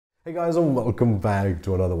Hey guys, and welcome back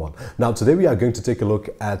to another one. Now today we are going to take a look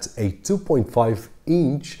at a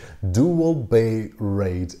 2.5-inch dual bay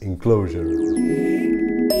RAID enclosure.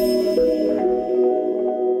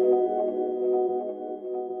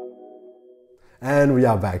 And we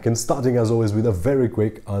are back, and starting as always with a very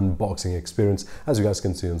quick unboxing experience. As you guys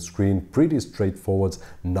can see on screen, pretty straightforward,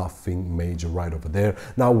 nothing major right over there.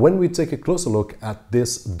 Now when we take a closer look at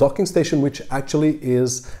this docking station, which actually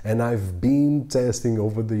is, and I've been testing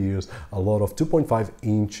over the years, a lot of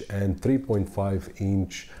 2.5-inch and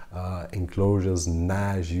 3.5-inch enclosures,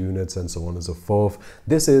 NAS units, and so on and so forth.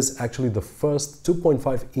 This is actually the first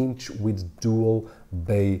 2.5-inch with dual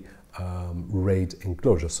bay RAID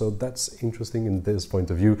enclosure, so that's interesting in this point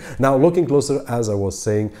of view. Now looking closer, as I was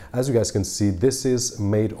saying, as you guys can see, this is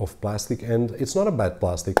made of plastic, and it's not a bad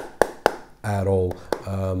plastic at all.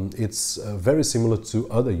 It's very similar to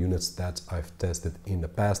other units that I've tested in the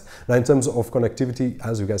past. Now in terms of connectivity,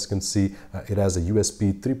 as you guys can see, it has a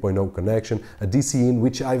USB 3.0 connection, a DC in,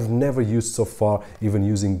 which I've never used so far, even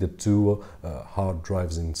using the two hard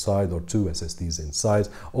drives inside or two SSDs inside.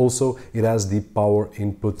 Also, it has the power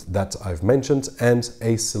input that I've mentioned and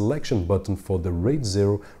a selection button for the RAID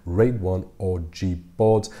 0, RAID 1 or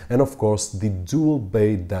JBOD, and of course the dual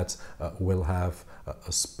bay that will have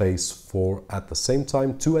a space for, at the same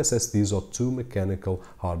time, two SSDs or two mechanical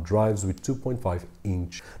hard drives with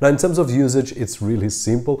 2.5-inch. Now in terms of usage, it's really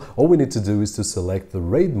simple. All we need to do is to select the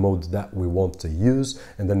RAID mode that we want to use,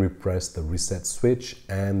 and then we press the reset switch,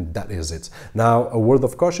 and that is it. Now a word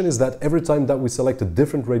of caution is that every time that we select a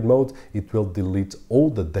different RAID mode, it will delete all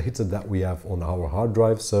the data that we have on our hard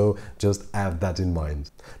drive, so just have that in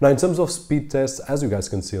mind. Now in terms of speed tests, as you guys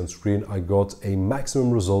can see on screen, I got a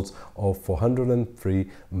maximum result of 403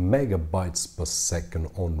 megabytes per second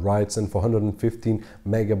on writes and 415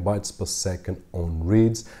 megabytes per second on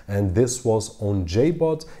reads, and this was on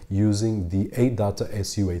JBOD using the ADATA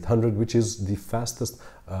SU800, which is the fastest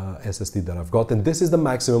SSD that I've got, and this is the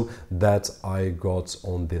maximum that I got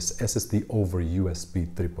on this SSD over USB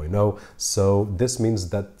 3.0. so this means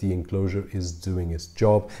that the enclosure is doing its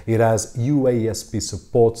job. It has UASP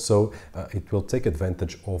support, so it will take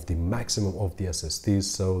advantage of the maximum of the SSDs,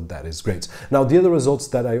 so that is great. Now the other results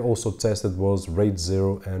that I also tested was RAID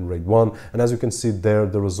 0 and RAID 1, and as you can see there,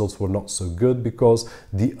 the results were not so good because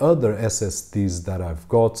the other SSDs that I've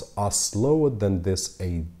got are slower than this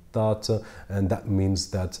data, and that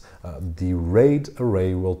means that the RAID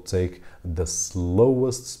array will take the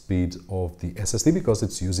slowest speed of the SSD because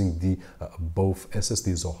it's using the both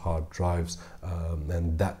SSDs or hard drives,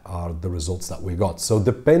 and that are the results that we got. So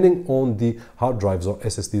depending on the hard drives or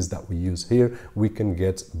SSDs that we use here, we can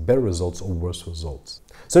get better results or worse results.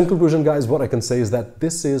 So in conclusion, guys, what I can say is that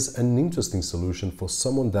this is an interesting solution for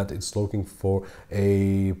someone that is looking for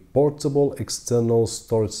a portable external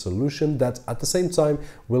storage solution that at the same time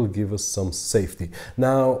will give us some safety.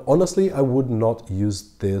 Now, honestly, I would not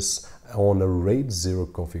use this on a RAID 0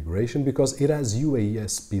 configuration because it has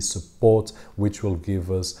UASP support, which will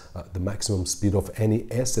give us the maximum speed of any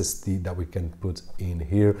SSD that we can put in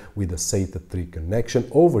here with a SATA 3 connection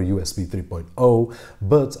over USB 3.0.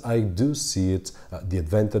 But I do see it, the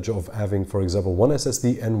advantage of having, for example, one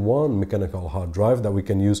SSD and one mechanical hard drive that we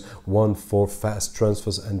can use, one for fast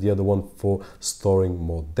transfers and the other one for storing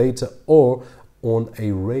more data, or on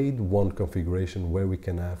a RAID 1 configuration where we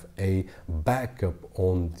can have a backup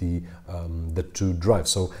on the two drives.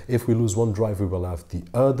 So if we lose one drive, we will have the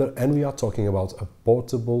other, and we are talking about a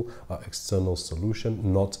portable external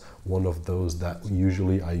solution, not one of those that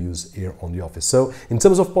usually I use here on the office. So in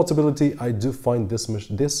terms of portability, I do find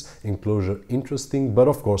this enclosure interesting, but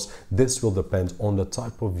of course this will depend on the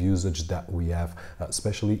type of usage that we have,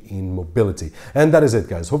 especially in mobility. And that is it,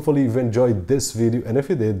 guys. Hopefully you've enjoyed this video, and if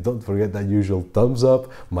you did, don't forget that usual thumbs up.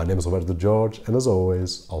 My name is Roberto, and as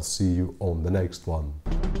always, I'll see you on the next one.